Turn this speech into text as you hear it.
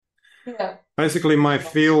Yeah. Basically, my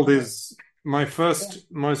Yeah.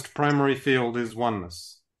 first most primary field is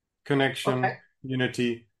oneness, connection, Okay.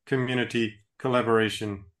 unity, community,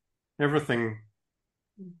 collaboration, everything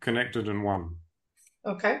connected in one.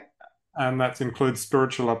 Okay. And that includes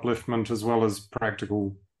spiritual upliftment as well as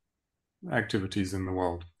practical activities in the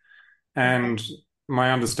world. Okay. And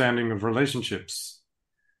my understanding of relationships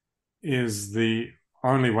is the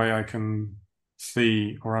only way I can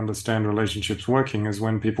see or understand relationships working is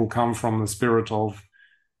when people come from the spirit of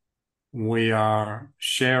we are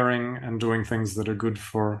sharing and doing things that are good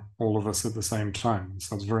for all of us at the same time.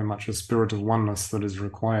 So it's very much a spirit of oneness that is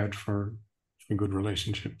required for good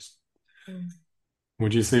relationships. Mm.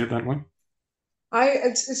 Would you see it that way? I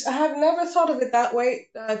have never thought of it that way,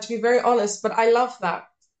 to be very honest, but I love that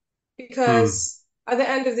Hmm. because at the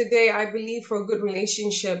end of the day, I believe for a good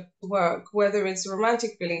relationship to work, whether it's a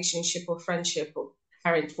romantic relationship or friendship or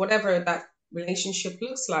parent, whatever that relationship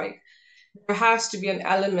looks like, there has to be an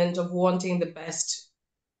element of wanting the best,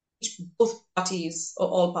 both parties or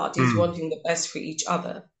all parties Hmm. wanting the best for each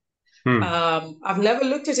other. Hmm. I've never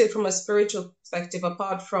looked at it from a spiritual perspective,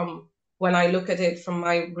 apart from when I look at it from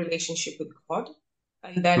my relationship with God.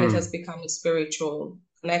 And then it has Hmm. become a spiritual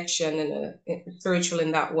connection and spiritual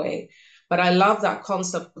in that way. But I love that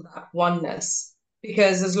concept of that oneness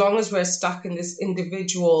because as long as we're stuck in this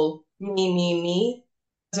individual me,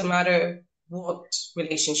 doesn't matter what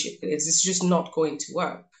relationship it is, it's just not going to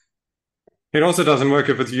work. It also doesn't work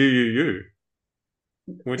if it's you,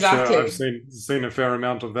 which I've Exactly. seen a fair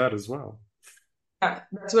amount of that as well. Yeah,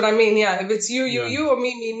 that's what I mean. Yeah, if it's Yeah. you, or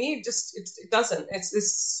me, it doesn't.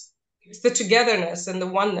 It's the togetherness and the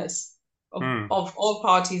oneness Hmm. of all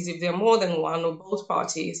parties, if they're more than one or both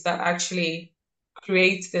parties, that actually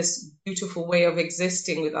creates this beautiful way of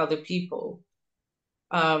existing with other people.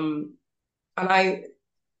 Um, and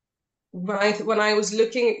when I was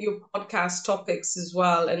looking at your podcast topics as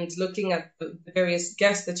well and looking at the various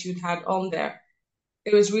guests that you'd had on there,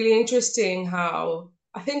 it was really interesting how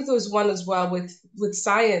I think there was one as well with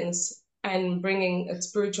science and bringing a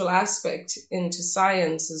spiritual aspect into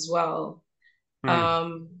science as well. Hmm.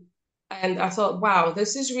 Um, and I thought, wow,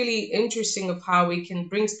 this is really interesting of how we can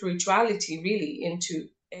bring spirituality really into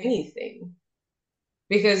anything.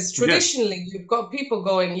 Because Yes. traditionally you've got people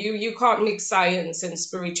going, you can't mix science and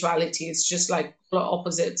spirituality. It's just like polar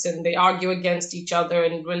opposites and they argue against each other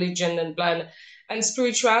and religion and blah. And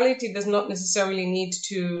spirituality does not necessarily need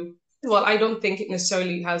to, well, I don't think it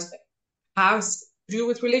necessarily has to do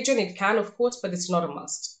with religion. It can, of course, but it's not a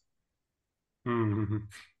must. Hmm.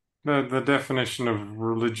 The definition of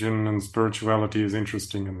religion and spirituality is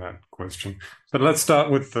interesting in that question. But let's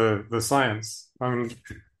start with the science. I mean,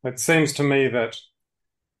 it seems to me that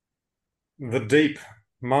the deep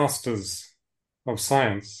masters of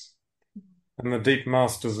science and the deep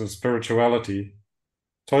masters of spirituality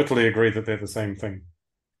totally agree that they're the same thing.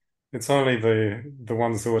 It's only the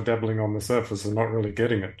ones who are dabbling on the surface and not really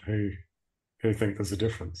getting it who think there's a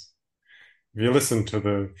difference. If you listen to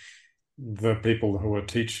the people who are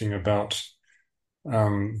teaching about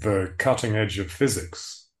the cutting edge of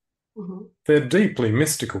physics, Mhm. they're deeply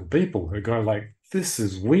mystical people who go like, this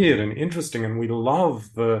is weird and interesting, and we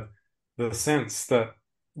love the sense that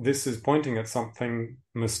this is pointing at something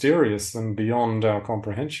mysterious and beyond our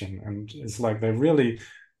comprehension. And it's like they really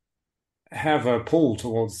have a pull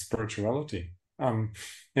towards spirituality.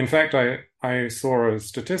 In fact, I saw a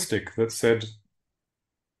statistic that said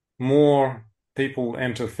more people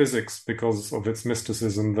enter physics because of its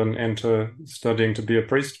mysticism than enter studying to be a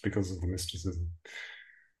priest because of the mysticism.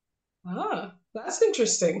 Ah, that's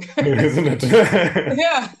interesting. Isn't it?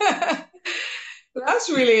 Yeah, that's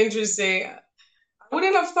really interesting. I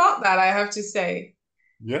wouldn't have thought that, I have to say.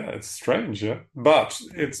 Yeah, it's strange, yeah. But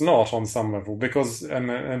it's not on some level because, and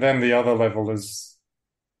then the other level is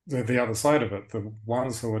the other side of it. The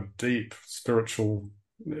ones who are deep spiritual,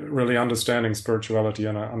 really understanding spirituality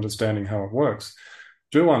and understanding how it works,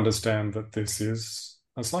 do understand that this is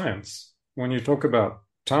a science. When you talk about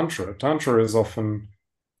Tantra, Tantra is often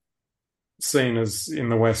seen as in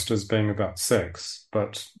the West as being about sex,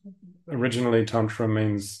 but originally Tantra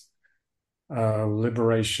means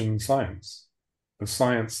liberation science, the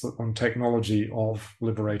science on technology of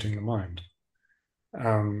liberating the mind.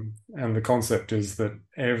 And the concept is that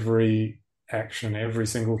every action, every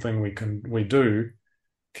single thing we do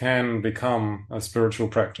can become a spiritual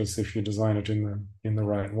practice if you design it in the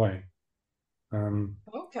right way. Um,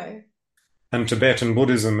 Okay. and Tibetan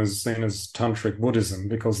Buddhism is seen as tantric Buddhism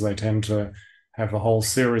because they tend to have a whole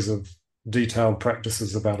series of detailed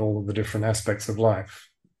practices about all of the different aspects of life.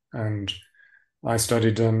 And I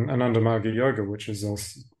studied Anandamaga Yoga, which is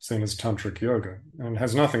also seen as tantric yoga, and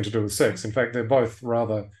has nothing to do with sex. In fact, they're both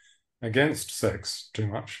rather against sex too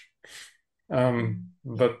much.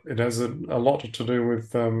 But it has a lot to do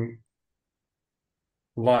with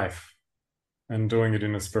life and doing it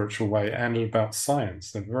in a spiritual way, and about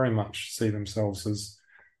science. They very much see themselves as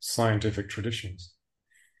scientific traditions.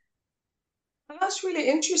 That's really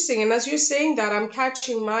interesting. And as you're saying that, I'm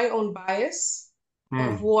catching my own bias of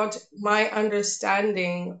Mm, what my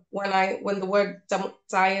understanding when the word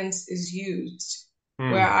science is used,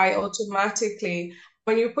 where mm, I automatically,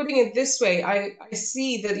 when you're putting it this way, I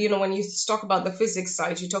see that, when you talk about the physics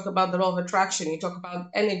side, you talk about the law of attraction, you talk about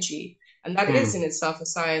energy, and that is mm, in itself a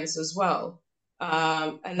science as well.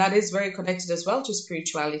 And that is very connected as well to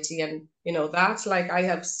spirituality. And, that's like I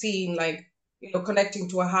have seen, like, connecting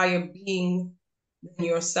to a higher being than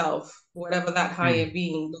yourself, whatever that higher mm,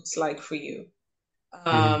 being looks like for you. mm,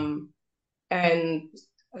 Um, and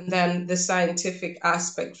and then the scientific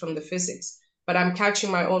aspect from the physics. But I'm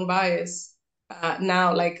catching my own bias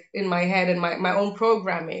now, like in my head and my own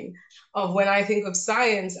programming of when I think of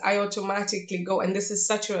science, I automatically go, and this is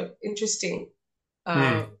such an interesting uh,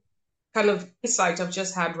 mm, kind of insight I've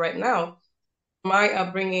just had right now. My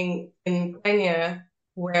upbringing in Kenya,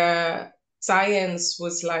 where science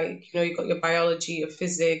was like, you got your biology, your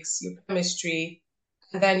physics, your chemistry,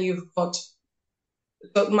 and then you've got,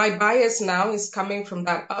 but my bias now is coming from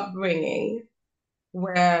that upbringing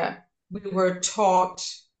where we were taught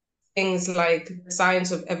things like the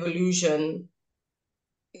science of evolution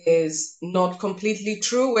is not completely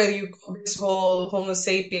true, where you got this whole Homo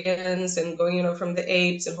sapiens and going, from the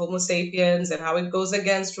apes and Homo sapiens and how it goes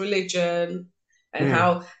against religion and mm,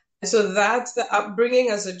 how, so that's the upbringing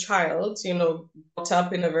as a child, brought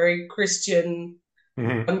up in a very Christian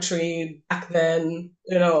mm, country back then,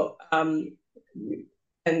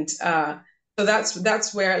 and so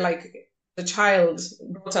that's where, like, the child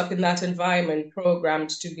brought up in that environment, programmed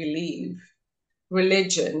to believe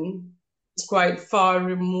religion is quite far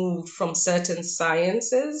removed from certain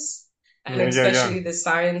sciences, and yeah, yeah, yeah. especially the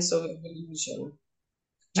science of evolution.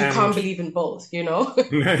 You can't And believe in both.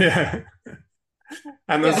 yeah,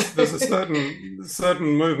 and Yeah. there's a certain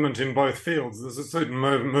movement in both fields. There's a certain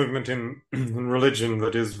movement in religion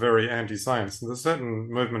that is very anti-science, and there's a certain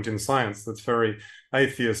movement in science that's very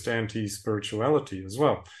atheist, anti-spirituality as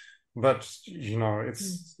well. But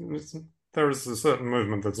it's there is a certain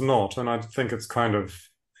movement that's not, and I think it's kind of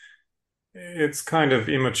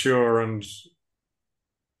immature and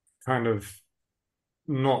kind of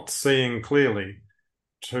not seeing clearly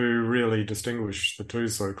to really distinguish the two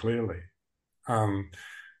so clearly. Um,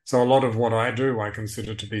 so a lot of what I do, I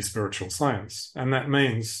consider to be spiritual science. And that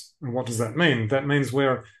means, what does that mean? That means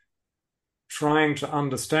we're trying to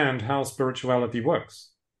understand how spirituality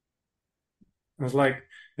works. It's like,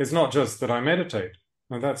 it's not just that I meditate.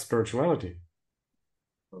 No, that's spirituality.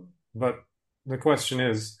 But the question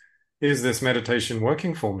is this meditation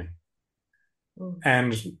working for me?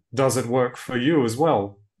 And does it work for you as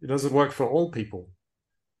well? Does it work for all people?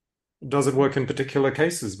 Does it work in particular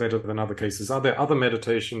cases better than other cases? Are there other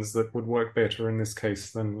meditations that would work better in this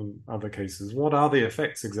case than in other cases? What are the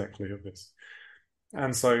effects exactly of this?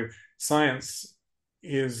 And so science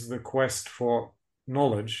is the quest for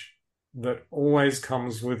knowledge that always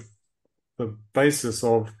comes with the basis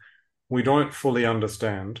of we don't fully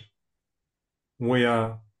understand. We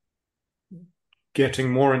are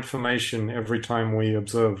getting more information every time we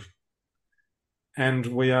observe, and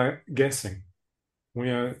we are guessing. We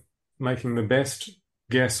are making the best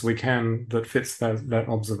guess we can that fits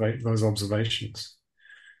those observations.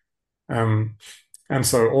 Um, and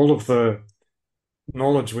so all of the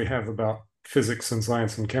knowledge we have about physics and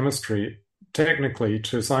science and chemistry, technically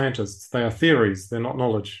to scientists, they are theories, they're not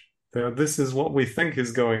knowledge. This is what we think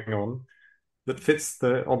is going on that fits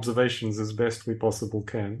the observations as best we possibly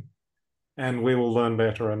can, and we will learn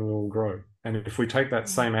better and we will grow. And if we take that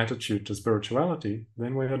same attitude to spirituality,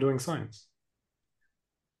 then we are doing science.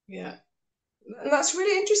 Yeah. And that's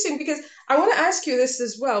really interesting because I want to ask you this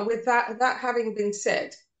as well, with that having been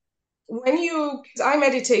said. When you, 'cause I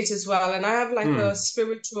meditate as well, and I have like a Hmm.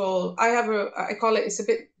 spiritual, I call it,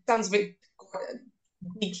 sounds a bit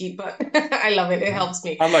geeky, but I love it. It helps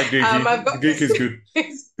me. I like geeky. I've got Geek this. is good.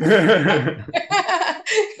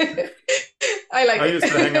 I like I used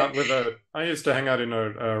to hang out it. with a. I used to hang out in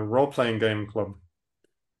a role-playing game club,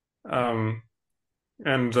 um,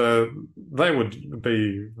 and they would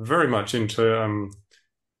be very much into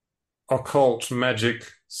occult,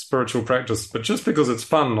 magic, spiritual practice, but just because it's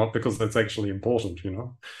fun, not because it's actually important.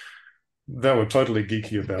 They were totally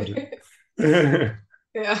geeky about it.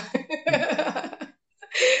 Yeah.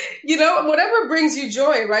 whatever brings you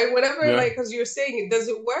joy, right? Whatever, Yeah. like, as you're saying, it does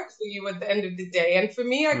it work for you at the end of the day? And for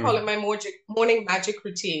me, I call Mm. it my morning magic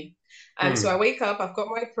routine. And so I Mm. wake up, I've got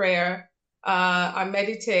my prayer, I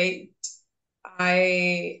meditate,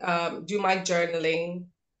 I do my journaling,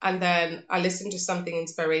 and then I listen to something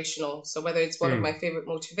inspirational. So whether it's one of my Mm. favorite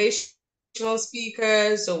motivational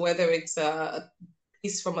speakers, or whether it's a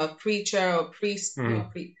piece from a preacher or priest, not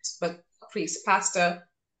Mm. priest, but priest, pastor,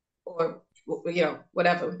 or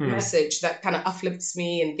whatever Mm. message that kind of uplifts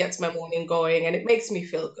me and gets my morning going, and it makes me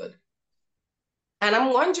feel good. And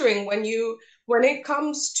I'm wondering, when it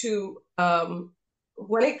comes to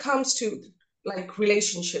like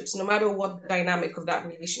relationships, no matter what the dynamic of that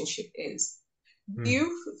relationship is, do Mm. you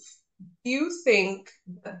do you think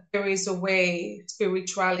that there is a way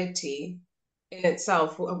spirituality in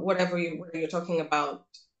itself, whether you're talking about,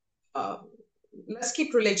 um, let's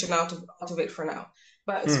keep religion out of it for now,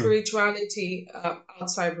 but Mm. spirituality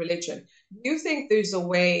outside religion, do you think there's a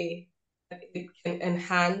way that it can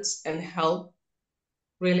enhance and help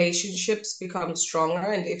relationships become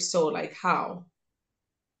stronger? And if so, like how?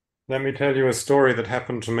 Let me tell you a story that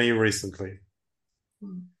happened to me recently.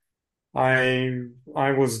 Mm.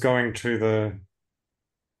 I was going to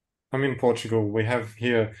I'm in Portugal. We have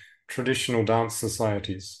here traditional dance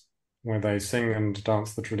societies where they sing and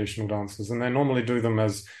dance the traditional dances, and they normally do them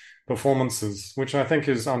as performances, which I think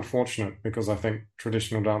is unfortunate because I think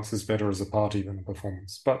traditional dance is better as a party than a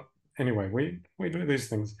performance. But anyway, we do these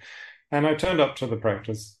things. And I turned up to the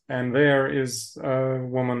practice, and there is a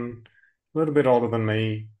woman a little bit older than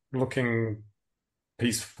me, looking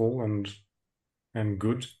peaceful and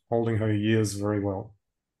good, holding her ears very well.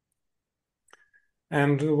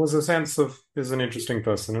 And there was a sense of, is an interesting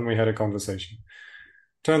person, and we had a conversation.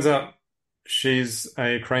 Turns out she's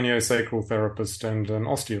a craniosacral therapist and an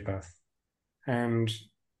osteopath. And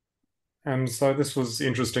and so this was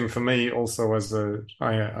interesting for me also as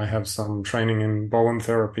I have some training in Bowen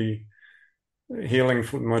therapy, healing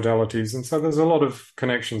modalities, and so there's a lot of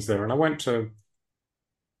connections there. And I went to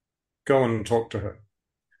go and talk to her,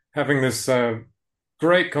 having this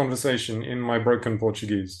great conversation in my broken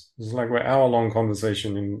Portuguese. It was like an hour-long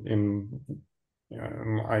conversation in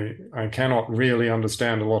I cannot really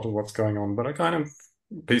understand a lot of what's going on, but I kind of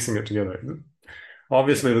piecing it together.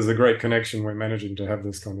 Obviously, there's a great connection. We're managing to have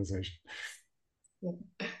this conversation.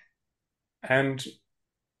 Yeah. And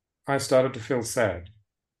I started to feel sad.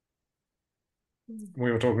 Mm.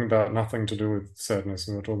 We were talking about nothing to do with sadness.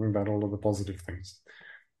 We were talking about all of the positive things.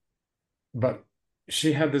 But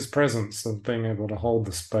she had this presence of being able to hold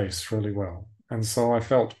the space really well. And so I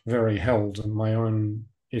felt very held, and my own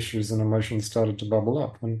issues and emotions started to bubble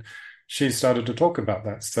up. And she started to talk about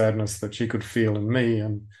that sadness that she could feel in me,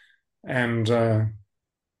 and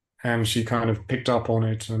and she kind of picked up on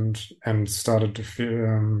it and started to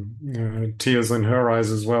feel tears in her eyes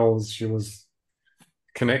as well as she was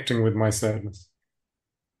connecting with my sadness.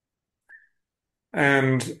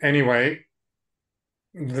 And anyway,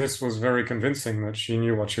 this was very convincing that she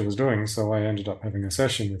knew what she was doing. So I ended up having a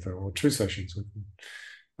session with her, or two sessions with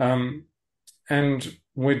her. And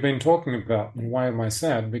we'd been talking about why am I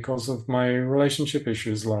sad? Because of my relationship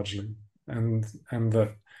issues largely, and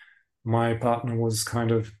that my partner was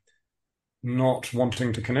kind of not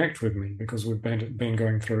wanting to connect with me because we've been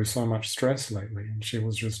going through so much stress lately, and she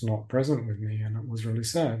was just not present with me, and it was really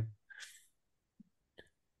sad.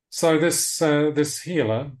 So this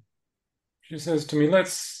healer, she says to me,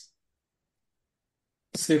 let's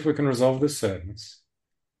see if we can resolve this sadness.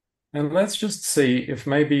 And let's just see if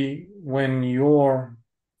maybe when your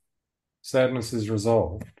sadness is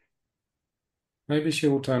resolved, maybe she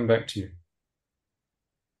will turn back to you.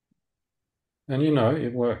 And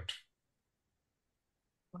it worked.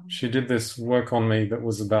 She did this work on me that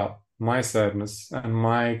was about my sadness and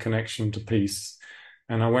my connection to peace.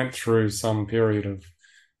 And I went through some period of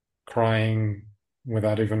crying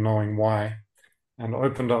without even knowing why, and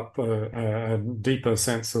opened up a deeper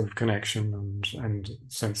sense of connection and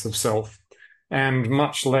sense of self, and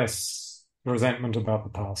much less resentment about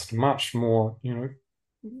the past, much more,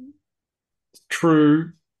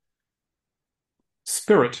 true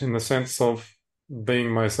spirit in the sense of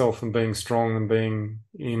being myself and being strong and being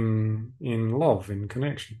in love, in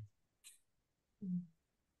connection.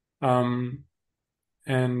 Um,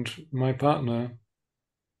 and my partner,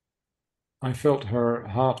 I felt her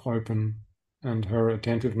heart open and her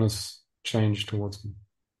attentiveness change towards me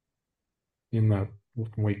in that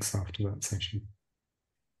weeks after that session.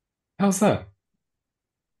 How's that?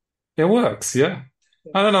 It works, yeah.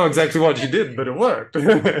 I don't know exactly what she did, but it worked.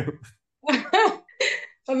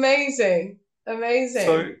 Amazing. Amazing.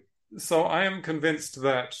 so so I am convinced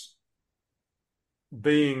that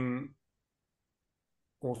being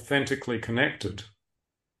authentically connected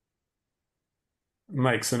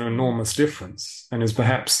makes an enormous difference and is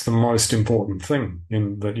perhaps the most important thing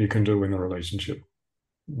that you can do in a relationship.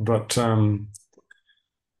 But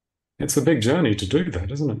it's a big journey to do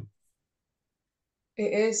that, isn't it?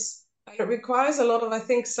 It is. And it requires a lot of, I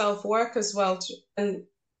think, self-work as well. And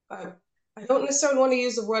I don't necessarily want to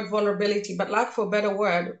use the word vulnerability, but lack for a better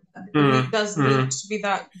word, there really Mm, does need mm. to be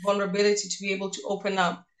that vulnerability to be able to open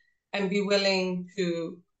up and be willing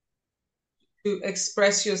to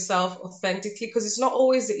express yourself authentically, because it's not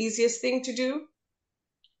always the easiest thing to do.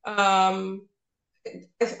 Um,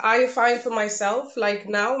 I find for myself, like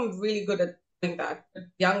now I'm really good at doing that. The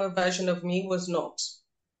younger version of me was not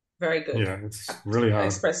very good Yeah, it's at really hard.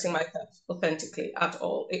 expressing myself authentically at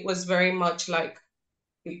all. It was very much like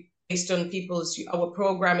based on people's our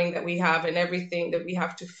programming that we have and everything that we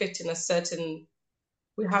have to fit in a certain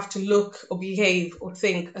we have to look or behave or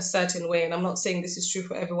think a certain way. And I'm not saying this is true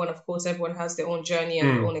for everyone. Of course, everyone has their own journey and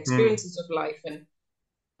their own Mm, mm. experiences of life. And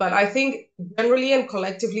but I think generally and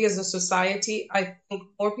collectively as a society, I think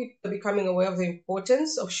more people are becoming aware of the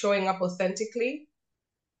importance of showing up authentically.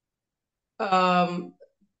 Um,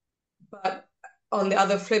 but on the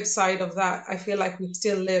other flip side of that, I feel like we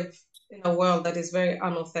still live in a world that is very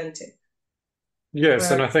unauthentic,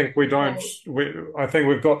 Yes, and I where think we don't. people, I think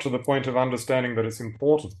we've got to the point of understanding that it's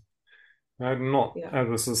important. I've not, yeah, as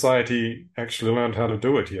a society, actually learned how to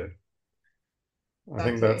do it yet. I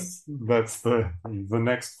think exactly. that's the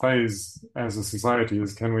next phase as a society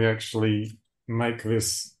is, can we actually make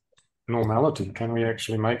this normality? Can we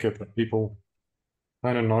actually make it that people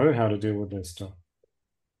kind of know how to deal with their stuff?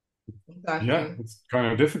 Yeah, Exactly. it's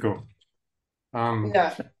kind of difficult. Um,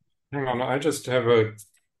 Yeah. Hang on, I just have a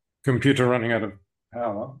computer running out of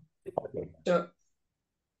power. Sure.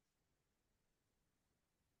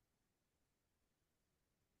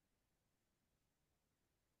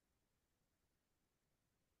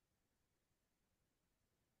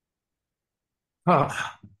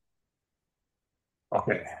 Ah,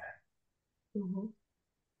 okay, Mhm.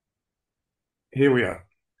 here we are.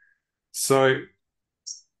 So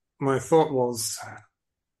my thought was,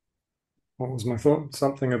 what was my thought?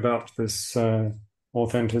 Something about this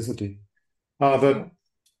authenticity. That Yeah.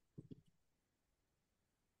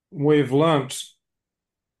 we've learnt,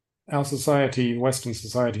 our society, Western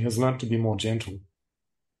society, has learnt to be more gentle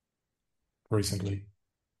recently,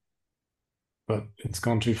 but it's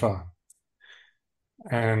gone too far.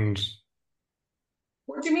 And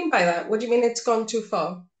What do you mean by that? What do you mean it's gone too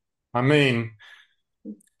far? I mean,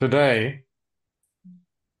 today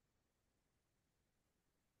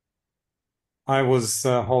I was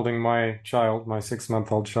holding my child, my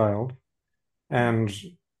 6-month-old child, and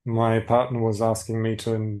my partner was asking me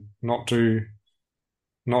to not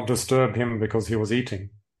disturb him because he was eating.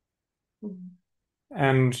 Mhm.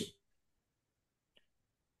 And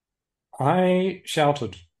I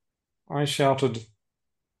shouted, I shouted,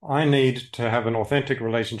 I need to have an authentic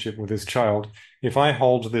relationship with this child. If I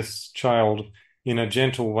hold this child in a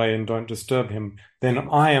gentle way and don't disturb him, then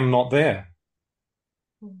I am not there.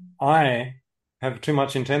 Mhm. I have too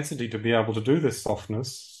much intensity to be able to do this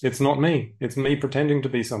softness. It's not me. It's me pretending to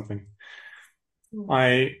be something. Mhm.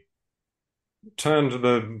 I turned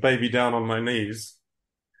the baby down on my knees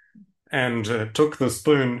and took the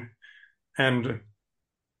spoon and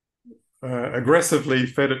aggressively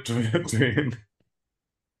fed it to him,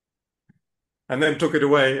 and then took it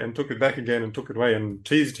away and took it back again and took it away and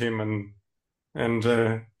teased him and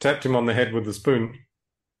tapped him on the head with the spoon.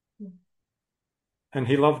 And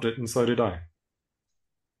he loved it, and so did I.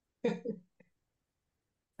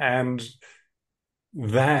 And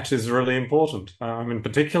that is really important. I mean,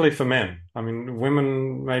 particularly for men. I mean,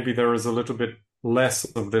 women, maybe there is a little bit less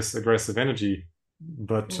of this aggressive energy,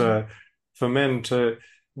 but Mhm. for men to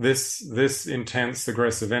this intense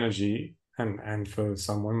aggressive energy, and for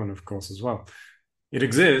some women, of course, as well, it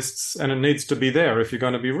exists and it needs to be there. If you're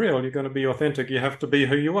going to be real, you're going to be authentic, you have to be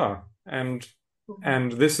who you are. Mhm.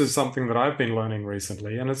 And this is something that I've been learning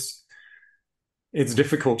recently, and it's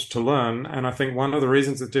difficult to learn. And I think one of the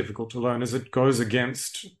reasons it's difficult to learn is it goes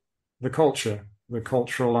against the culture. The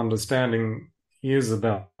cultural understanding is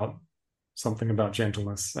about something about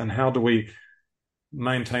gentleness. And how do we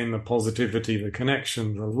maintain the positivity, the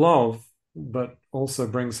connection, the love, but also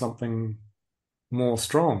bring something more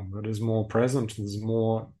strong, that is more present, there's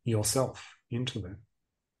more yourself into that?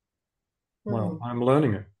 Well, Mhm. I'm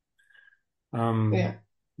learning it um, Yeah.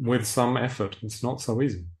 with some effort. It's not so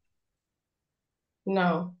easy.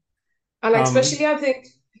 No. And Um, especially I think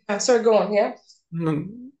sorry, go on, yeah.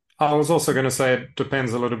 I was also going to say it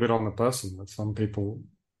depends a little bit on the person. That some people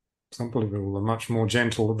Some people are much more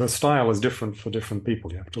gentle. The style is different for different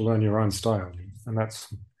people. You have to learn your own style. And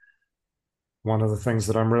that's one of the things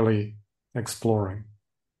that I'm really exploring.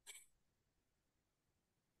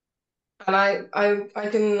 And I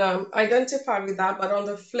can identify with that, but on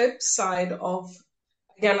the flip side of,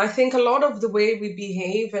 again, I think a lot of the way we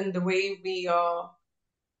behave and the way we are,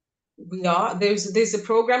 there's a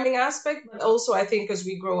programming aspect, but also I think as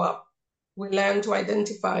we grow up, we learn to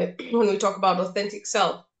identify when we talk about authentic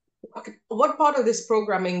self. Okay, what part of this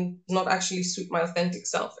programming does not actually suit my authentic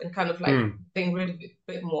self and kind of like Mm, getting rid of it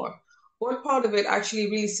a bit more? What part of it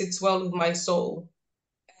actually really sits well with my soul?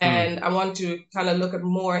 mm, And I want to kind of look at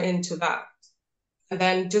more into that. And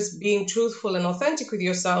then just being truthful and authentic with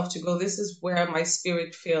yourself to go, this is where my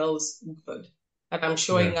spirit feels good. And I'm yeah,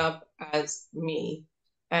 showing up as me.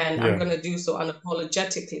 And I'm yeah, going to do so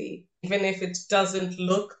unapologetically, even if it doesn't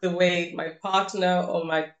look the way my partner or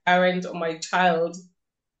my parent or my child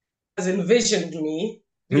has envisioned me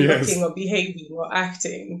be looking yes, or behaving or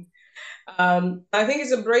acting. I think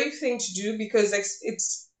it's a brave thing to do because I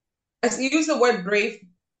use the word brave,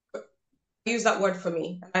 I use that word for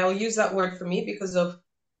me. I'll use that word for me because of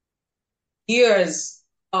years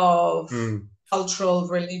of mm, cultural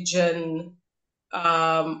religion,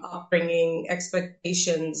 upbringing,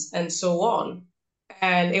 expectations, and so on.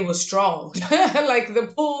 And it was strong. Like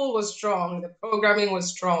the pull was strong, the programming was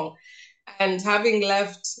strong. And having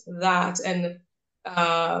left that and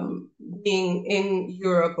being in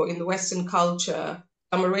Europe or in the Western culture,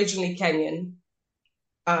 I'm originally Kenyan.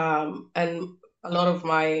 And a lot of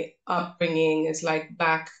my upbringing is like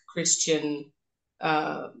Black Christian,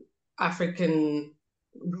 uh, African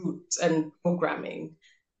roots and programming,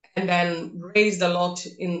 and then raised a lot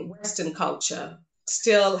in Western culture.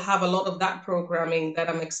 Still have a lot of that programming that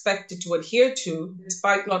I'm expected to adhere to,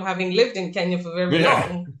 despite not having lived in Kenya for very yeah,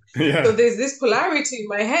 long. So yeah, there's this polarity in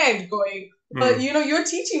my head going, well, mm, you're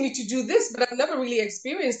teaching me to do this, but I've never really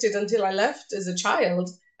experienced it until I left as a child.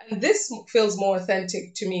 And this feels more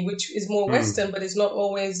authentic to me, which is more mm, Western, but is not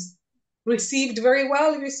always received very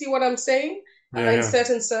well, if you see what I'm saying, yeah, in yeah,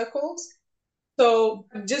 certain circles. So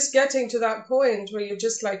just getting to that point where you're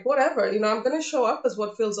just like, whatever, I'm going to show up as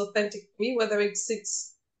what feels authentic to me, whether it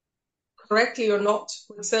sits correctly or not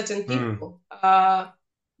with certain mm. people.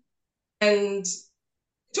 And it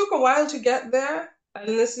took a while to get there. And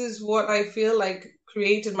this is what I feel like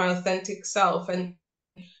created my authentic self. And,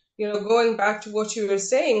 going back to what you were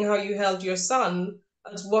saying, how you held your son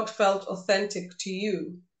as what felt authentic to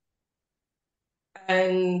you.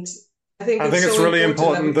 And I think I it's think it's so really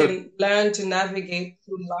important that we important that, can learn to navigate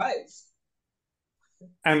through life.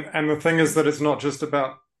 and the thing is that it's not just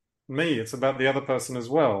about me, it's about the other person as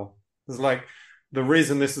well. It's like the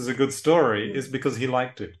reason this is a good story is because he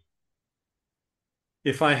liked it.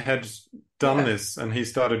 If I had done Yeah. this and he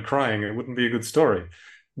started crying, it wouldn't be a good story.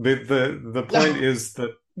 The point is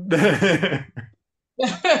that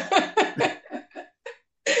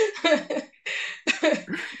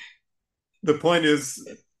the point is,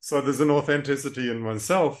 so there's an authenticity in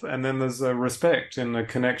myself, and then there's a respect and a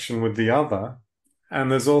connection with the other.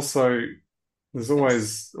 And there's Yes.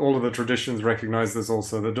 always, all of the traditions recognize there's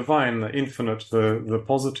also the divine, the infinite, the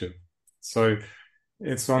positive. So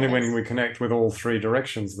it's only when Yes. we connect with all three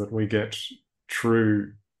directions that we get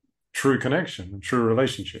true connection and true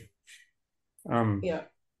relationship. Um, Yeah.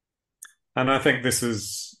 and I think this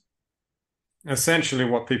is essentially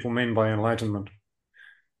what people mean by enlightenment.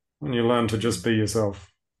 When you learn to just be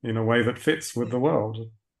yourself in a way that fits with the world.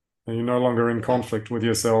 And you're no longer in Yeah. conflict with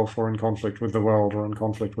yourself or in conflict with the world or in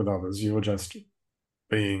conflict with others. You are just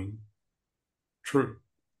being true.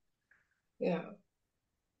 Yeah.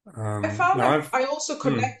 I found Now that I've, I also hmm,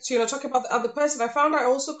 connect, talking about the other person, I found I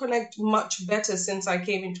also connect much better since I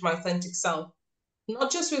came into my authentic self,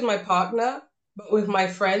 not just with my partner, but with my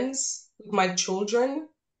friends, with my children.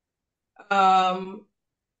 Um,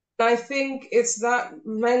 I think it's that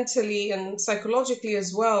mentally and psychologically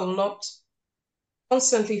as well, not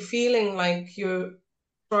constantly feeling like you're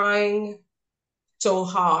trying so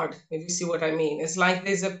hard, if you see what I mean. It's like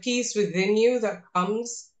there's a peace within you that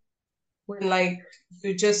comes when like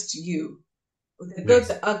you're just you. The good, yes,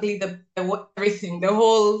 the ugly, everything, the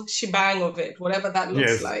whole shebang of it, whatever that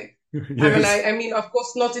looks yes, like. I mean, yes, of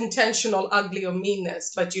course, not intentional ugly or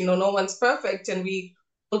meanness, but no one's perfect, and we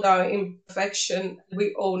hold our imperfection,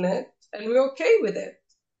 we own it, and we're okay with it.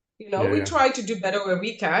 yeah, We yeah, try to do better where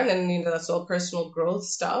we can, and that's all personal growth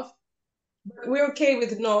stuff. But we're okay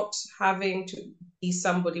with not having to be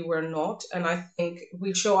somebody we're not, and I think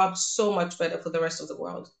we show up so much better for the rest of the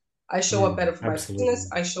world. I show up better for my business.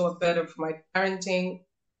 absolutely. I show up better for my parenting,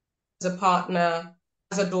 as a partner,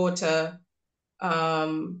 as a daughter.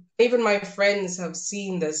 Even my friends have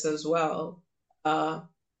seen this as well. I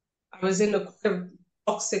was in a quite a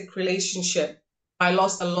toxic relationship. I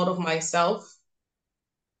lost a lot of myself,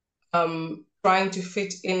 trying to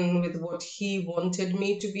fit in with what he wanted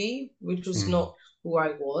me to be, which was Mm. not who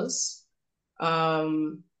I was.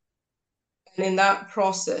 Um, and in that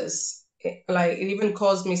process, it even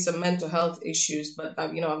caused me some mental health issues, but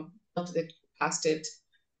I'm not past it.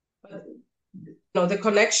 But the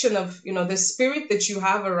connection of the spirit that you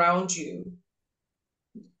have around you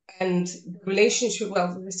and the relationship.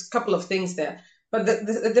 Well, there's a couple of things there, but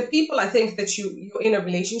the people I think that you're in a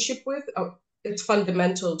relationship with, it's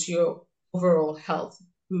fundamental to your overall health,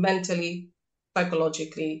 mentally,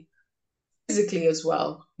 psychologically, physically as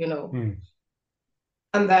well. Mm.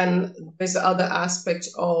 And then there's the other aspect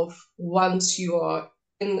of once you are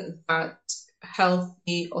in that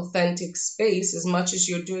healthy, authentic space, as much as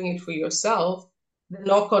you're doing it for yourself, the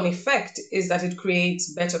knock-on effect is that it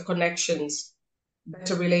creates better connections,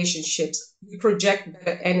 better relationships. You project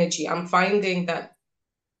better energy. I'm finding that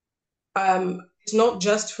it's not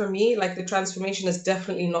just for me, like the transformation has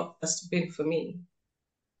definitely not just been for me.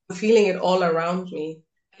 I'm feeling it all around me.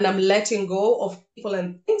 And I'm letting go of people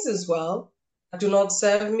and things as well that do not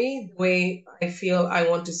serve me the way I feel I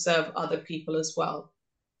want to serve other people as well.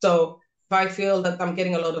 So if I feel that I'm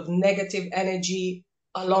getting a lot of negative energy,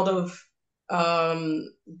 a lot of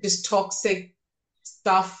just toxic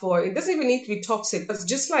stuff, or it doesn't even need to be toxic, but it's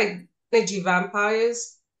just like energy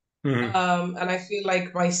vampires. Mm. And I feel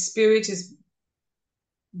like my spirit is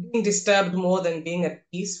being disturbed more than being at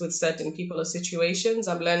peace with certain people or situations.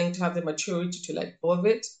 I'm learning to have the maturity to let go of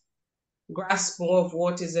it, grasp more of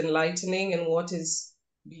what is enlightening and what is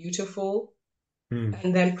beautiful, Mm.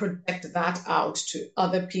 and then project that out to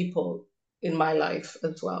other people in my life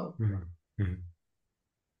as well. Mm. Mm.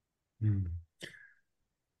 Mm.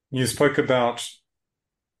 You spoke about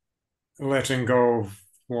letting go of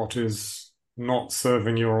what is not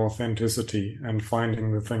serving your authenticity and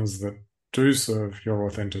finding the things that do serve your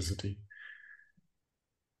authenticity.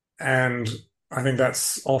 And I think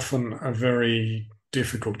that's often a very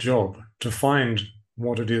difficult job to find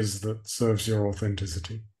what it is that serves your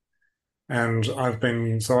authenticity. And I've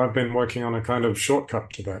been working on a kind of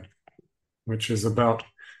shortcut to that, which is about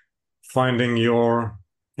finding your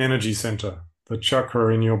energy center, the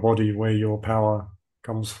chakra in your body where your power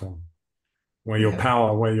comes from,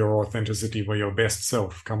 Yeah. where your authenticity, where your best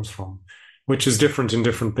self comes from, which is different in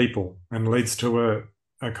different people and leads to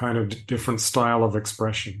a kind of different style of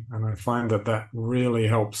expression. And I find that that really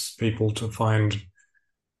helps people to find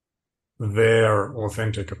their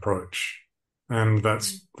authentic approach. And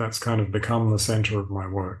that's kind of become the center of my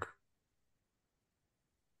work.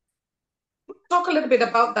 Talk a little bit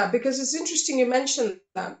about that because it's interesting you mentioned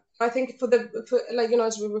that. I think for like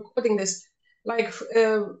as we're recording this, like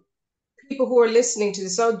people who are listening to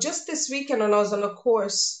this. So just this weekend, when I was on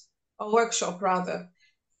a workshop rather,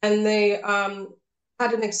 and they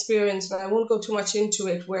had an experience, and I won't go too much into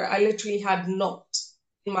it, where I literally had knots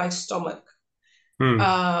in my stomach. Hmm.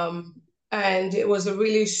 Um, and it was a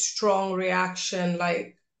really strong reaction.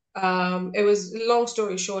 It was, long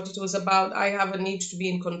story short, it was about I have a need to be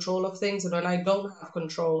in control of things, and when I don't have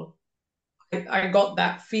control, I got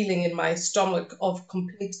that feeling in my stomach of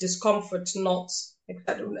complete discomfort, knots,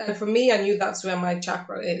 etc. And for me, I knew that's where my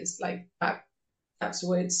chakra is, like that's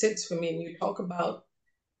where it sits for me. And you talk about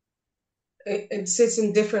it sits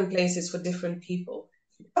in different places for different people.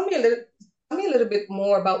 Tell me a little, tell me a little bit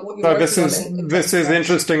more about what you're So working on in terms this of is that.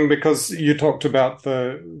 interesting because you talked about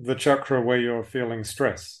the chakra where you're feeling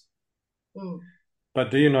stress. Mm,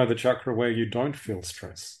 But do you know the chakra where you don't feel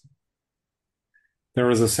stress? There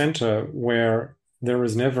is a center where there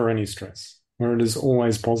is never any stress, where it is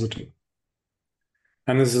always positive.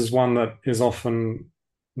 And this is one that is often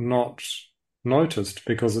not noticed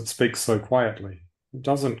because it speaks so quietly. It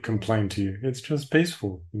doesn't mm, complain to you. It's just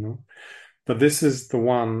peaceful, you know. But this is the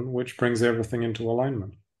one which brings everything into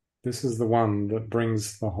alignment. This is the one that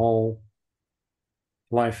brings the whole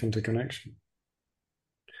life into connection.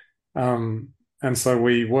 And so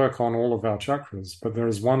we work on all of our chakras, but there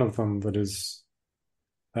is one of them that is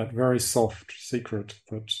that very soft secret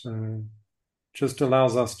that just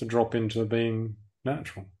allows us to drop into being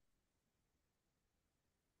natural.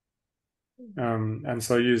 And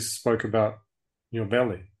so you spoke about your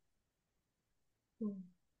belly, mm.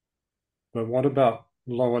 but what about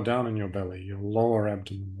lower down in your belly, your lower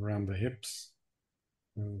abdomen, around the hips,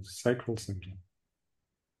 the sacral center?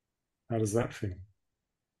 How does that feel?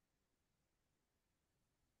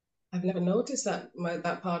 I've never noticed that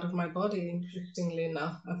part of my body, interestingly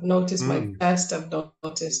enough. I've noticed my Mm, chest, I've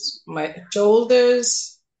noticed my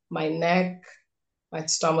shoulders, my neck. my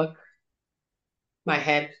stomach, my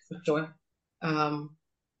head for sure.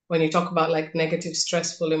 When you talk about like negative,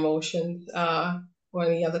 stressful emotions, or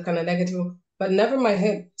any other kind of negative, but never my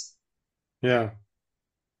head. Yeah.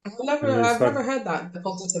 I've never heard that, the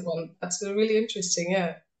positive one. That's really interesting,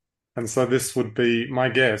 yeah. And so this would be my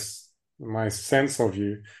guess, my sense of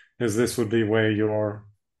you is this would be where your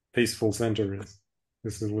peaceful center is.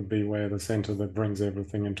 Would be where the center that brings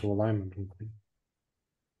everything into alignment would be.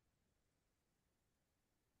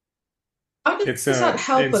 How It's does that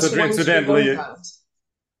help us once we know incidentally, that?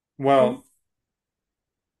 Hmm? well,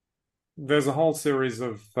 there's a whole series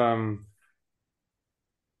of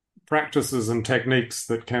practices and techniques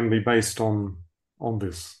that can be based on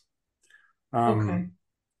this. Okay.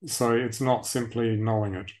 So it's not simply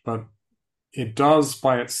knowing it, but it does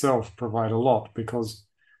by itself provide a lot, because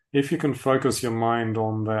if you can focus your mind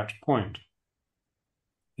on that point,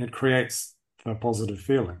 it creates a positive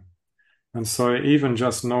feeling. And so even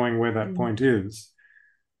just knowing where that Mm. point is,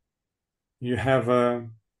 you have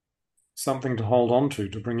something to hold on to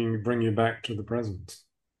bring you back to the present.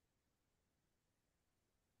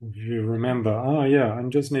 If you remember, oh yeah, I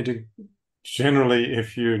just need to. Generally,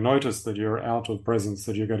 if you notice that you're out of presence,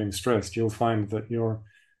 that you're getting stressed, you'll find that your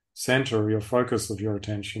center, your focus of your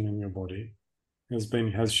attention in your body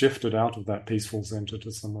has shifted out of that peaceful center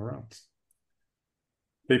to somewhere else.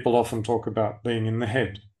 People often talk about being in the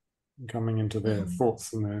head, coming into their Mhm.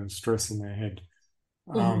 thoughts and their stress in their head.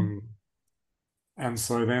 Mhm. And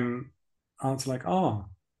so then it's like, oh,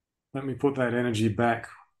 let me put that energy back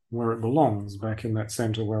where it belongs, back in that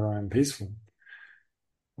center where I am peaceful.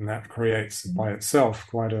 And that creates by itself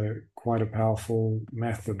quite a powerful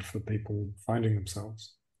method for people finding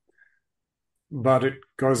themselves. But it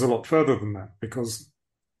goes a lot further than that, because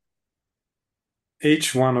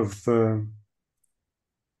each one of the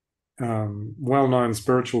well-known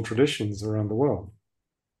spiritual traditions around the world,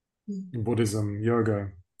 Mhm. Buddhism,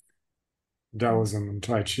 yoga, Taoism, and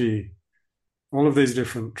Tai Chi, all of these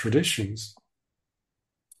different traditions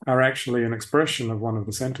are actually an expression of one of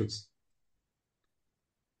the centers.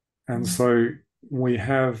 And so we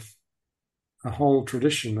have a whole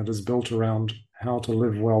tradition that is built around how to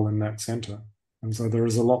live well in that center. And so there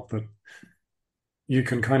is a lot that you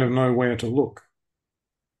can kind of know where to look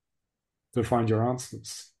to find your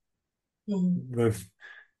answers. Mhm.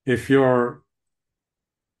 If you're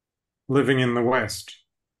living in the West,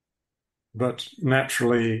 but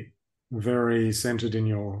naturally very centered in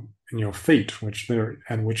your feet, which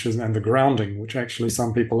and the grounding, which actually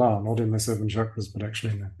some people are, not in the seven chakras, but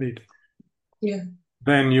actually in their feet, Yeah.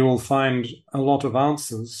 then you will find a lot of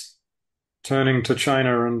answers turning to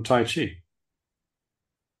China and Tai Chi,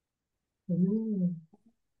 Mm.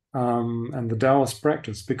 and the Taoist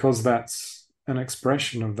practice, because that's an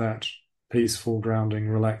expression of that peaceful, grounding,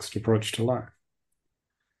 relaxed approach to life.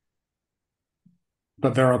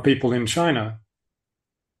 But there are people in China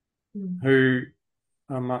Mm. who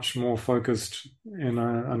are much more focused in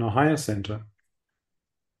a higher center,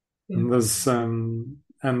 Yeah. and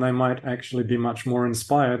and they might actually be much more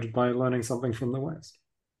inspired by learning something from the West,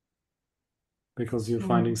 because you're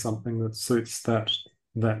finding Mm. something that suits that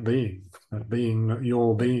being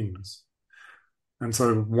your beingness. And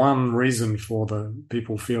so one reason for the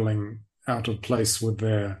people feeling out of place with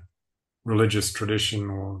their religious tradition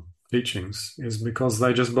or teachings is because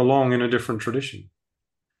they just belong in a different tradition.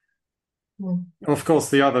 Mm. Of course,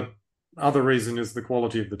 the other reason is the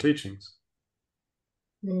quality of the teachings.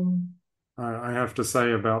 Mm. I have to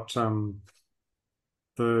say about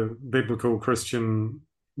the biblical Christian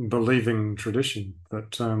believing tradition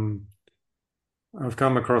that I've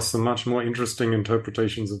come across some much more interesting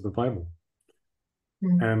interpretations of the Bible.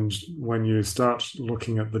 Mm. And when you start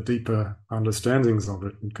looking at the deeper understandings of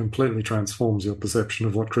it, it completely transforms your perception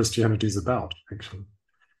of what Christianity is about, actually.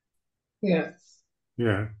 Yeah.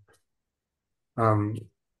 Yeah. Um,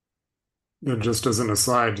 just as an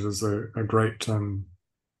aside, there's a great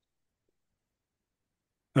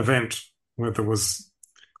event where there was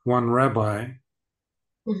one rabbi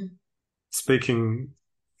Mm. speaking,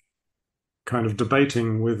 kind of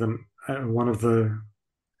debating with one of the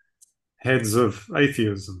heads of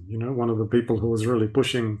atheism, one of the people who was really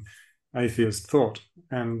pushing atheist thought.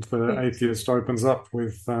 And the Yeah. atheist opens up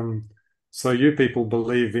with, so you people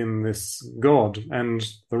believe in this God. And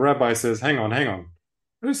the rabbi says, hang on, hang on.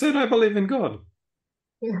 Who said I believe in God?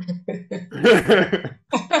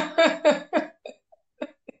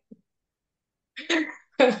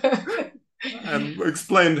 And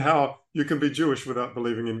explained how you can be Jewish without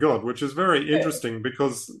believing in God, which is very interesting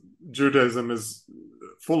because Judaism is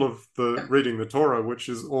full of the reading the Torah, which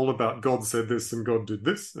is all about God said this and God did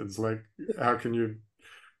this. It's like, how can you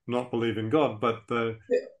not believe in God, but the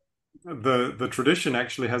tradition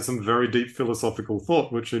actually has some very deep philosophical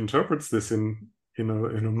thought which interprets this in a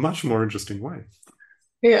much more interesting way.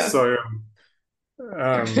 Yeah. So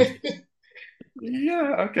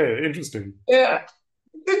yeah, okay, interesting. Yeah.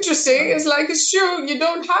 Interesting. It's like it's true. You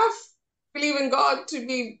don't have to believe in God to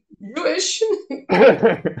be Jewish.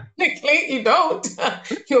 Technically, you don't.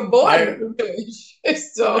 You're I born Jewish.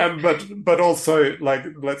 So but also, like,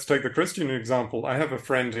 let's take the Christian example. I have a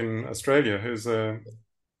friend in Australia who's a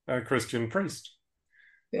Christian priest.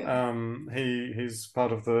 yeah. He's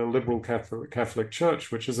part of the liberal Catholic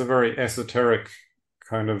Church, which is a very esoteric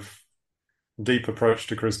kind of deep approach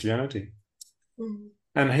to Christianity. Mm.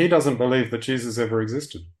 And he doesn't believe that Jesus ever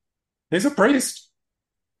existed. He's a priest.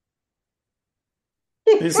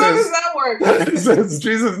 He How does says, that work? he says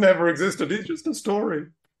Jesus never existed. He's just a story.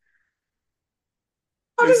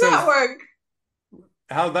 How He does that says work?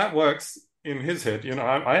 how that works in his head.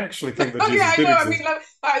 I actually think that Yeah, Jesus I did know. I exist. mean, like,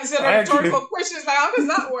 it's a I actually, rhetorical question. It's like, how does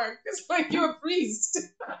that work? It's like you're a priest.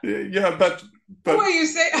 yeah, Who but are you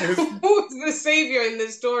say? his Who's the savior in the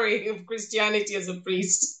story of Christianity as a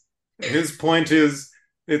priest? his point is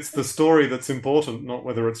it's the story that's important, not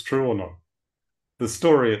whether it's true or not. The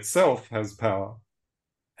story itself has power,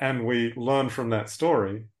 and we learn from that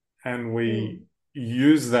story, and we Mm.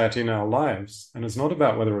 use that in our lives. And it's not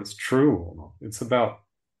about whether it's true or not. It's about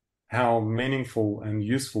how meaningful and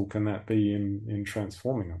useful can that be in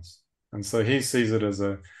transforming us. And so he sees it as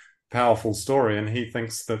a powerful story, and he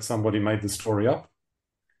thinks that somebody made the story up.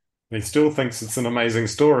 He still thinks it's an amazing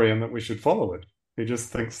story and that we should follow it. He just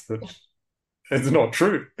thinks that it's not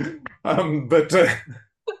true. But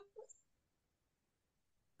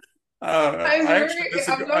I actually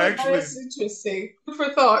disagree. I've never, that's interesting. Food for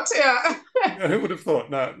thought. Yeah. Who would have thought?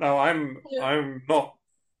 No, Yeah. I'm not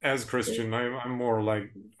as Christian. I'm more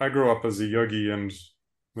like, I grew up as a yogi and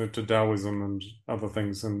moved to Taoism and other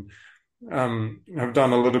things, and I've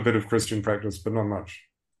done a little bit of Christian practice, but not much.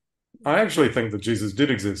 I actually think that Jesus did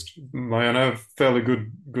exist. And I have fairly good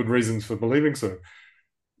reasons for believing so.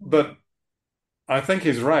 But I think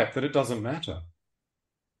he's right that it doesn't matter.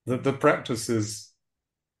 That the practices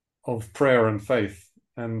of prayer and faith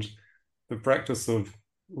and the practice of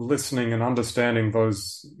listening and understanding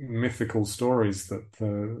those mythical stories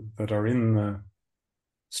that are in the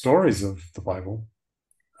stories of the Bible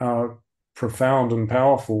are profound and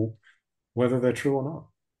powerful, whether they're true or not.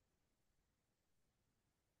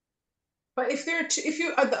 But if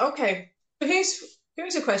you, okay, so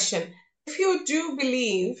here's a question. If you do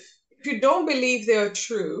believe, if you don't believe they're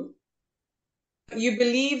true, you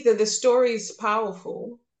believe that the story is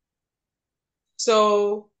powerful.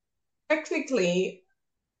 So technically,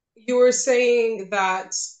 you were saying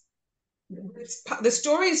that the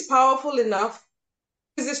story is powerful enough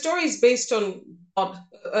because the story is based on God,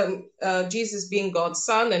 Jesus being God's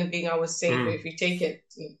son and being our savior. Mm, If you take it,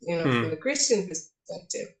 from mm. the Christian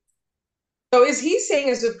perspective. So is he saying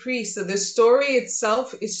as a priest that the story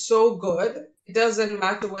itself is so good, it doesn't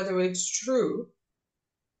matter whether it's true?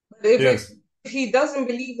 But Yes. if he doesn't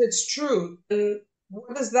believe it's true, then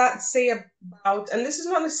what does that say about, and this is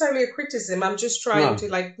not necessarily a criticism, I'm just trying to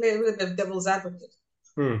No. like play a little bit of devil's advocate.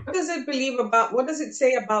 Mm. What does it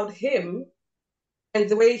say about him and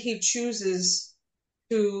the way he chooses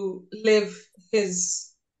to live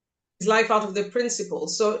his life out of the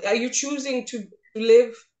principles? So are you choosing to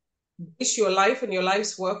live base your life and your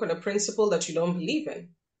life's work on a principle that you don't believe in?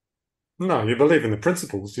 No, you believe in the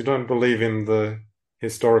principles. You don't believe in the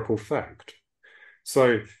historical fact.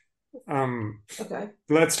 So Okay.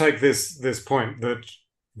 let's take this point that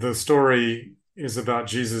the story is about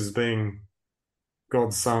Jesus being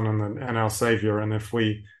God's son and our savior, and if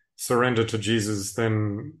we surrender to Jesus,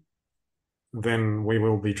 then we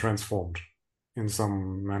will be transformed in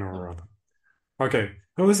some manner or other. Okay,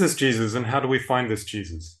 who is this Jesus, and how do we find this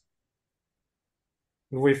Jesus?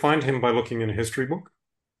 Do we find him by looking in a history book?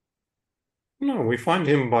 No, we find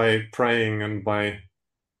him by praying and by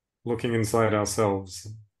looking inside ourselves.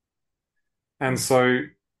 And so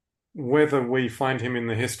whether we find him in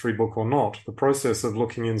the history book or not, the process of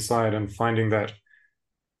looking inside and finding that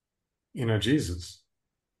inner Jesus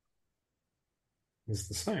is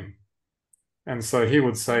the same. And so he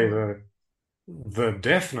would say that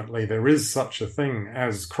definitely there is such a thing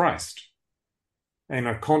as Christ and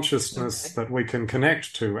a consciousness Okay. that we can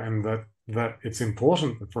connect to, and that it's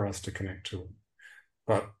important for us to connect to it.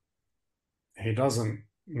 But he doesn't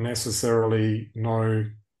necessarily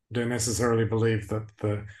believe that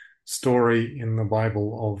the story in the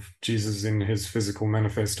Bible of Jesus in his physical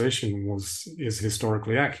manifestation is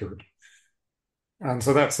historically accurate. And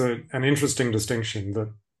so that's an interesting distinction,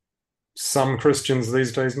 that some Christians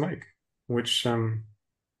these days make, which eh,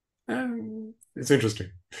 it's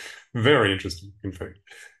interesting, very interesting, in fact.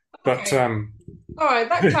 But Okay. All right,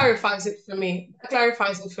 that clarifies it for me. That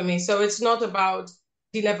clarifies it for me. So it's not about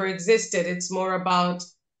he never existed. It's more about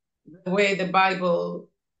the way the Bible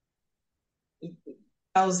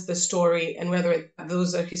tells the story and whether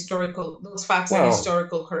those are those facts are well,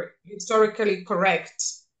 historically correct,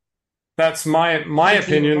 that's my completely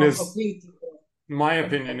opinion or is completely. my Okay.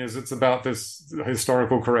 opinion is it's about this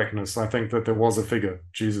historical correctness. I think that there was a figure,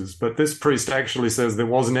 Jesus, but this priest actually says there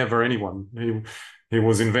was never anyone. He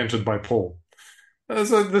was invented by Paul.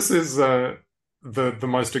 So this is the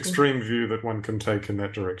most extreme view that one can take in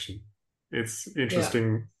that direction. It's Yeah.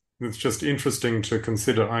 interesting. It's just interesting to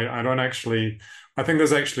consider. I don't actually. I think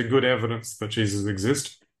there's actually good evidence that Jesus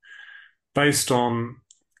exists based on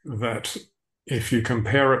that. If you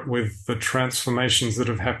compare it with the transformations that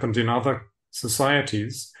have happened in other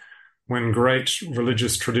societies, when great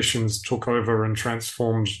religious traditions took over and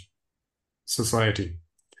transformed society.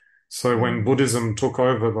 So when Mm. Buddhism took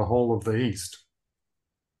over the whole of the East,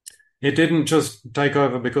 it didn't just take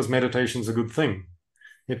over because meditation's a good thing.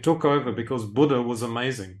 It took over because Buddha was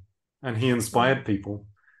amazing and he Mm. inspired people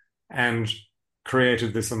and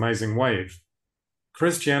created this amazing wave.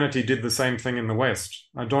 Christianity did the same thing in the West.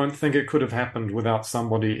 I don't think it could have happened without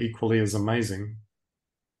somebody equally as amazing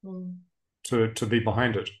Mm. to be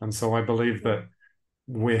behind it. And so I believe that Mm.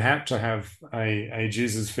 we had to have a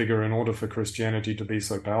Jesus figure in order for Christianity to be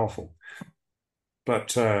so powerful. But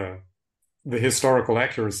the historical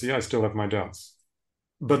accuracy, I still have my doubts.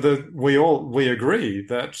 But we agree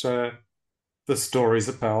that the stories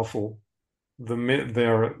are powerful.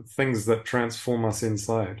 There are things that transform us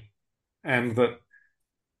inside, and that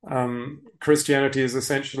Christianity is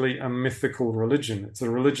essentially a mythical religion. It's a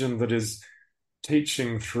religion that is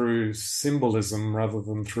teaching through symbolism rather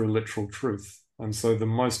than through literal truth. And so the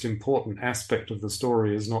most important aspect of the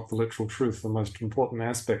story is not the literal truth. The most important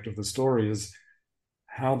aspect of the story is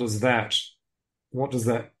how does that, what does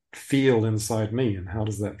that feel inside me and how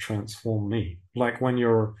does that transform me? Like when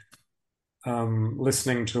you're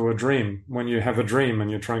listening to a dream, when you have a dream and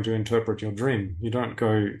you're trying to interpret your dream, you don't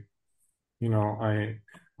go, you know,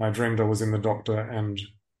 I dreamed I was in the doctor and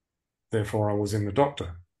therefore I was in the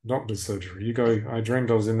doctor's surgery. You go, I dreamed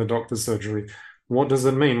I was in the doctor's surgery. What does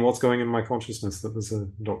it mean? What's going in my consciousness that there's a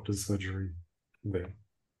doctor's surgery there?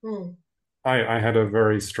 Mm. I had a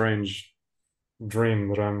very strange dream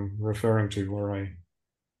that I'm referring to where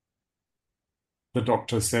the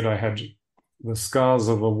doctor said I had the scars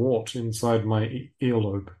of a wart inside my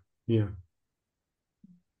earlobe here,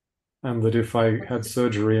 and that if I had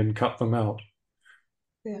surgery and cut them out,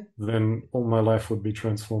 Yeah. then all my life would be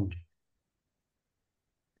transformed.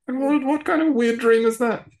 And what kind of weird dream is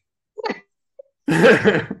that?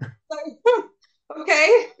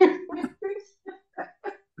 Okay.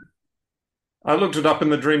 I looked it up in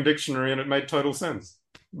the Dream Dictionary and it made total sense,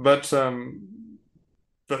 but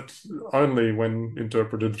only when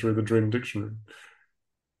interpreted through the Dream Dictionary.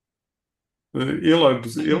 The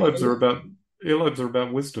earlobes are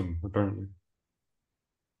about wisdom, apparently,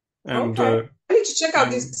 and Okay. I need to check out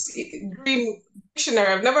and this dream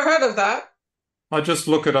dictionary. I've never heard of that. I just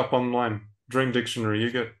look it up online. Dream Dictionary,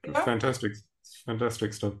 you get Yeah.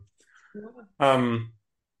 fantastic stuff. Um,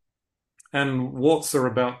 and warts are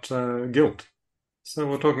about guilt. So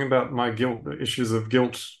we're talking about my guilt, issues of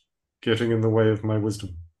guilt getting in the way of my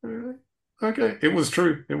wisdom. Okay, it was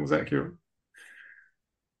true. It was accurate.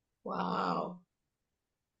 Wow.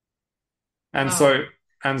 And Wow. so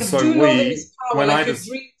and I so do know there we is power, when I like your just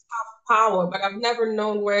dreams have power, but I've never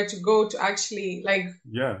known where to go to actually like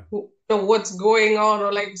yeah. know what's going on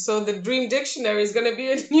or like so the dream dictionary is going to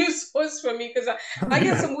be a new source for me because I get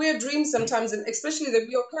Yeah. some weird dreams sometimes and especially the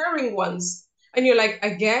reoccurring ones and you're like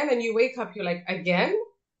again and you wake up you're like again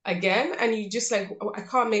and you just like oh, I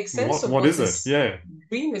can't make sense of What what is it? this Yeah.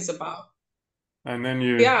 dream is about. And then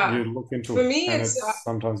you Yeah, look into for it me and it's it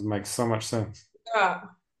sometimes makes so much sense. yeah.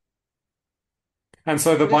 And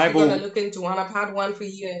so I'm definitely going to look into one. I've had one for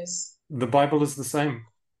years. The Bible is the same.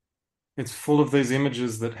 It's full of these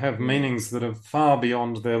images that have Mm. meanings that are far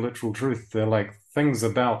beyond their literal truth. They're like things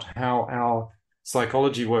about how our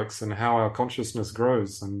psychology works and how our consciousness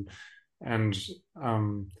grows. And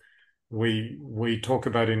um, we talk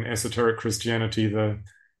about in esoteric Christianity the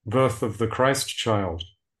birth of the Christ child,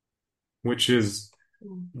 which is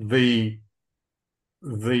Mm. the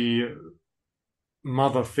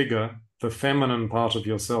mother figure, the feminine part of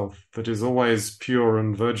yourself that is always pure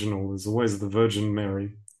and virginal, is always the Virgin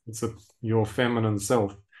Mary. Your feminine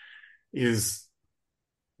self is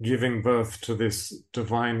giving birth to this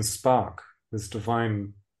divine spark, this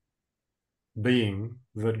divine being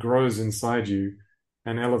that grows inside you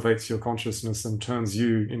and elevates your consciousness and turns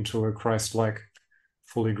you into a Christ-like,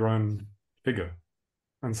 fully grown figure.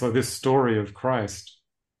 And so this story of Christ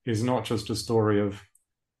is not just a story of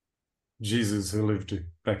Jesus who lived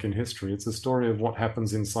back in history. It's a story of what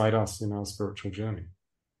happens inside us in our spiritual journey,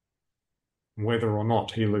 whether or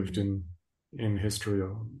not he lived in history,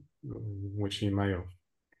 or which he may have.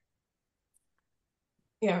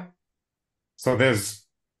 Yeah. So there's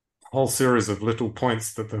a whole series of little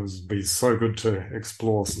points that would be so good to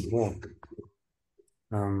explore some more.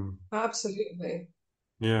 Absolutely.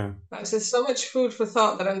 Yeah. There's so much food for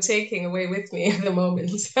thought that I'm taking away with me at the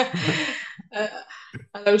moment.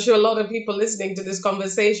 And I'm sure a lot of people listening to this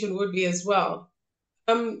conversation would be as well.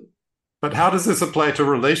 But how does this apply to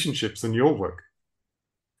relationships in your work?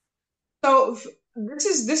 So this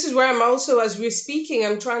is where I'm also, as we're speaking,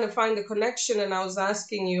 I'm trying to find a connection, and I was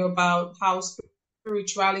asking you about how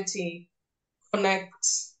spirituality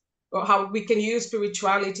connects, or how we can use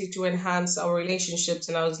spirituality to enhance our relationships.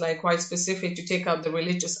 And I was like quite specific to take out the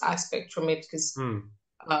religious aspect from it, because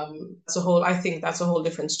I think that's a whole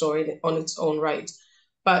different story on its own right.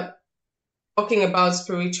 But talking about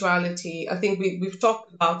spirituality, I think we've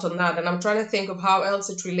talked about on that, and I'm trying to think of how else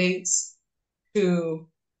it relates to.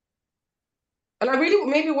 And I really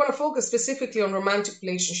maybe want to focus specifically on romantic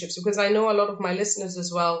relationships, because I know a lot of my listeners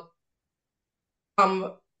as well,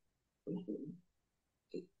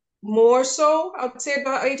 more so, I would say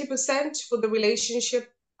about 80% for the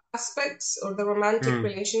relationship aspects, or the romantic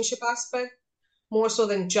relationship aspect, more so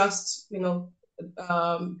than just,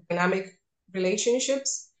 dynamic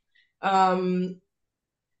relationships. I'm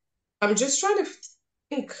just trying to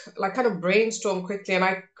think, like kind of brainstorm quickly, and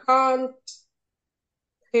I can't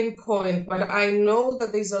pinpoint, but I know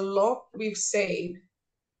that there's a lot we've said.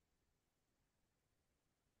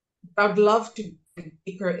 I'd love to dig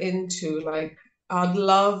deeper into. Like, I'd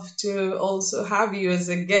love to also have you as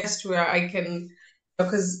a guest where I can,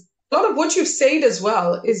 because a lot of what you've said as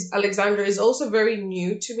well is, Alexander, is also very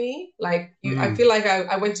new to me. Like, I feel like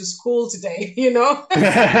I went to school today, you know? So,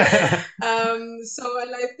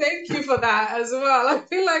 and I thank you for that as well. I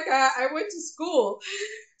feel like I went to school.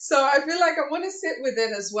 So I feel like I want to sit with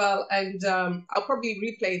it as well, and I'll probably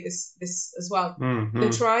replay this as well,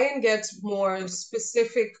 and try and get more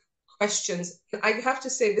specific questions. I have to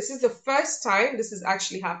say, this is the first time this has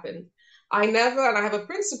actually happened. And I have a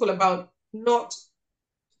principle about not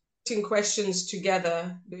putting questions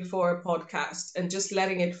together before a podcast and just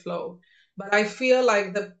letting it flow. But I feel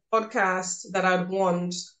like the podcast that I'd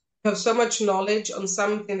want have so much knowledge on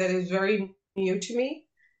something that is very new to me,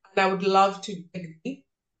 and I would love to dig deep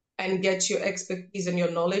and get your expertise and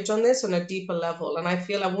your knowledge on this on a deeper level. And I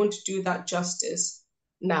feel I won't do that justice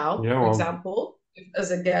now, for example,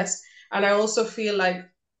 as a guest. And I also feel like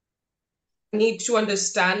I need to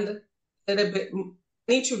understand a little bit,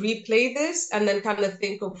 I need to replay this and then kind of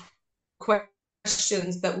think of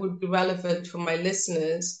questions that would be relevant for my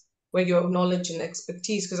listeners, where your knowledge and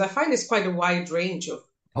expertise, because I find it's quite a wide range of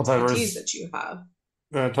expertise that you have.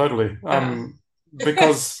 Totally.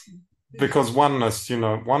 Because oneness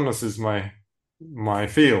is my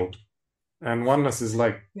field, and oneness is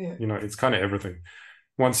like, it's kind of everything.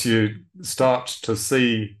 Once you start to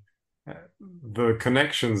see the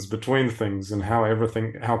connections between things and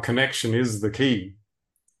how connection is the key,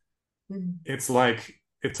 it's like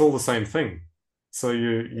it's all the same thing. So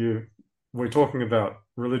we're talking about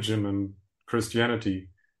religion and Christianity,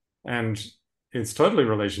 and it's totally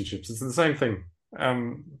relationships. It's the same thing.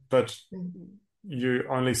 But you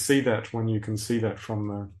only see that when you can see that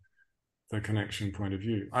from the connection point of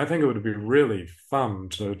view. I think it would be really fun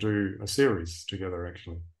to do a series together,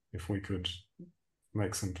 actually, if we could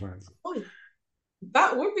make some plans. Oh,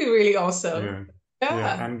 that would be really awesome.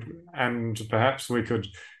 Yeah. And perhaps we could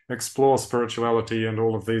explore spirituality and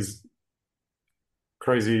all of these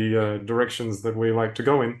crazy directions that we like to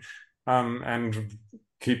go in, and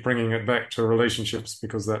keep bringing it back to relationships,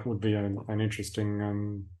 because that would be an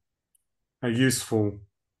interesting, a useful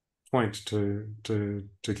point to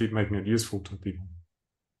keep making it useful to people.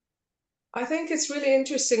 I think it's really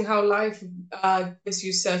interesting how life gives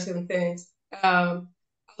you certain things. I'll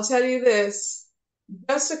tell you this,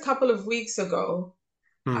 just a couple of weeks ago,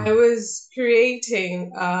 I was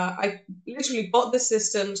creating, I literally bought the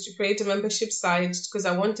systems to create a membership site because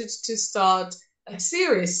I wanted to start a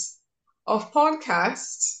series of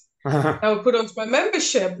podcasts that I would put onto my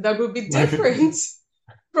membership that would be different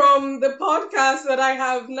from the podcast that I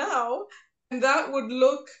have now. And that would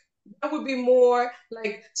be more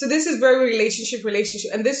like, so this is very relationship,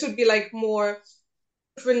 and this would be like more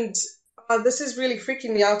different. This is really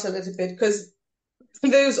freaking me out a little bit, because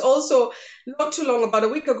There's also not too long, about a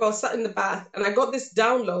week ago, I sat in the bath and I got this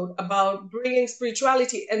download about bringing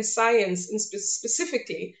spirituality and science in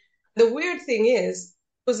specifically. The weird thing is,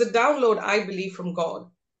 it was a download, I believe, from God.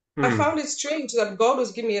 I Hmm. found it strange that God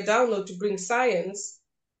was giving me a download to bring science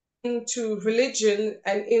into religion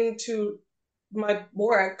and into my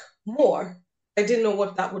work more. I didn't know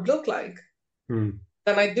what that would look like. Hmm.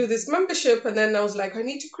 Then I do this membership, and then I was like, I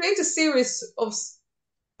need to create a series of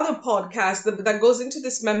other podcasts that goes into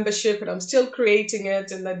this membership, and I'm still creating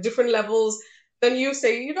it and at different levels. Then you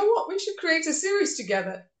say, you know what, we should create a series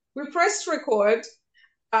together. We pressed record.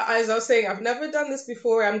 As I was saying, I've never done this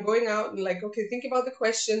before. I'm going out and like, okay, think about the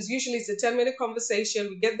questions. Usually it's a 10-minute conversation.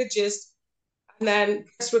 We get the gist and then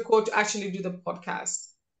press record to actually do the podcast.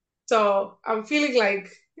 So I'm feeling like,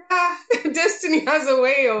 yeah, destiny has a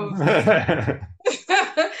way of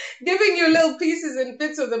giving you little pieces and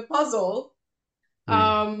bits of the puzzle.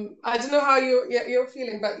 Hmm. I don't know how you're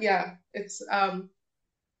feeling, but yeah, it's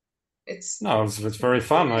No, it's very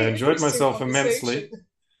fun. I very enjoyed interesting myself conversation. immensely.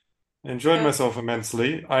 Enjoyed Yeah, myself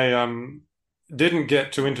immensely. I didn't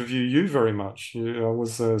get to interview you very much. I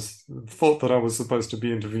was thought that I was supposed to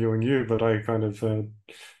be interviewing you, but I kind of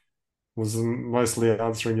was mostly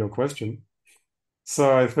answering your question.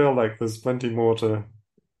 So I feel like there's plenty more to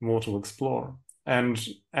explore. And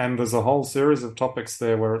and there's a whole series of topics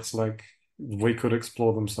there where it's like we could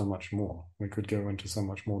explore them so much more. We could go into so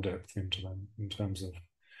much more depth into them in terms of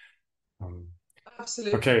um,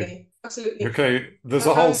 okay, absolutely, absolutely. okay, there's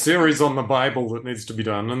a whole Um, series on the Bible that needs to be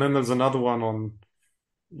done, and then there's another one on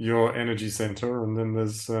your energy center, and then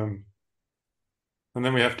there's and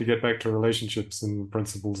then we have to get back to relationships and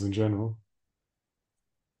principles in general.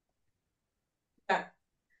 yeah,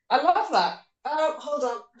 I love that. Hold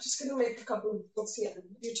on, I'm just gonna make a couple of thoughts here.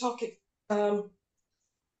 You're talking. Um,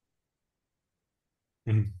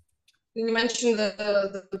 Mhm. you mentioned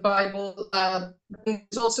the Bible.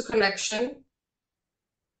 There's also connection,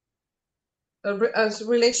 as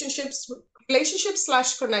relationships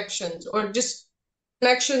slash connections, or just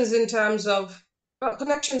connections in terms of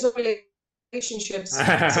connections of relationships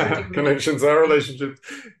to some degree. Connections are relationships,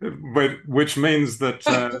 but which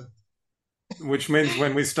means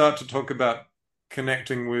when we start to talk about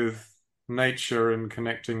connecting with nature and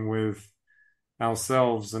connecting with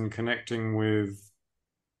ourselves and connecting with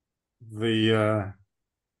the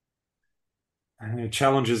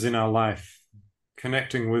challenges in our life,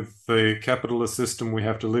 connecting with the capitalist system we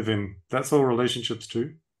have to live in, that's all relationships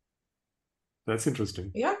too. That's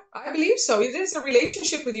interesting. Yeah, I believe so. It is a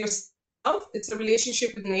relationship with yourself. It's a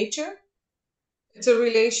relationship with nature. It's a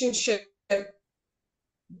relationship.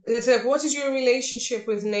 It's like, what is your relationship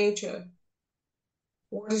with nature?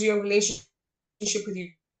 What is your relationship with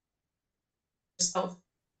yourself?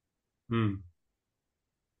 Hmm.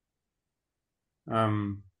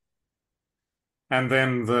 Um, and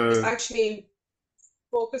then It's the actually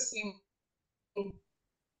focusing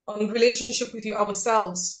on relationship with your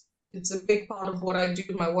ourselves. It's a big part of what I do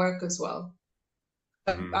in my work as well.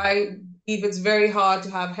 hmm, I believe it's very hard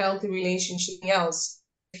to have healthy relationship else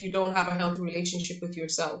if you don't have a healthy relationship with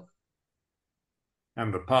yourself.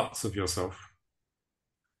 and the parts of yourself.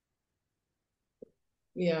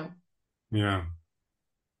 Yeah. Yeah.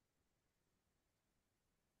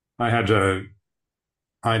 I had a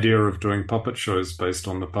idea of doing puppet shows based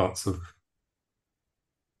on the parts of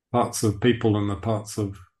people and the parts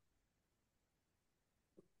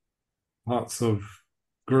of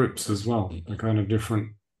groups as well, the kind of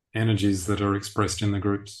different energies that are expressed in the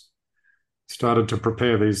groups. Started to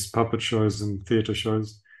prepare these puppet shows and theatre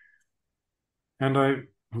shows, and it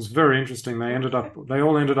was very interesting. Okay. They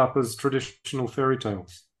all ended up as traditional fairy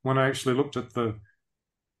tales. When I actually looked at the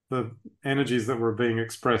energies that were being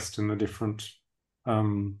expressed in the different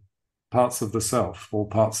um, parts of the self or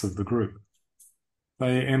parts of the group,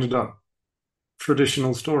 they ended up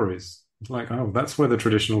traditional stories. It's like, oh, that's where the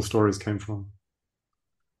traditional stories came from.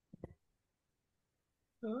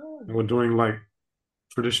 Oh, They were doing like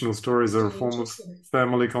traditional stories are a really form of interesting.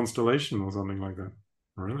 family constellation or something like that.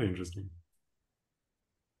 Really interesting.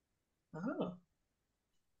 Oh.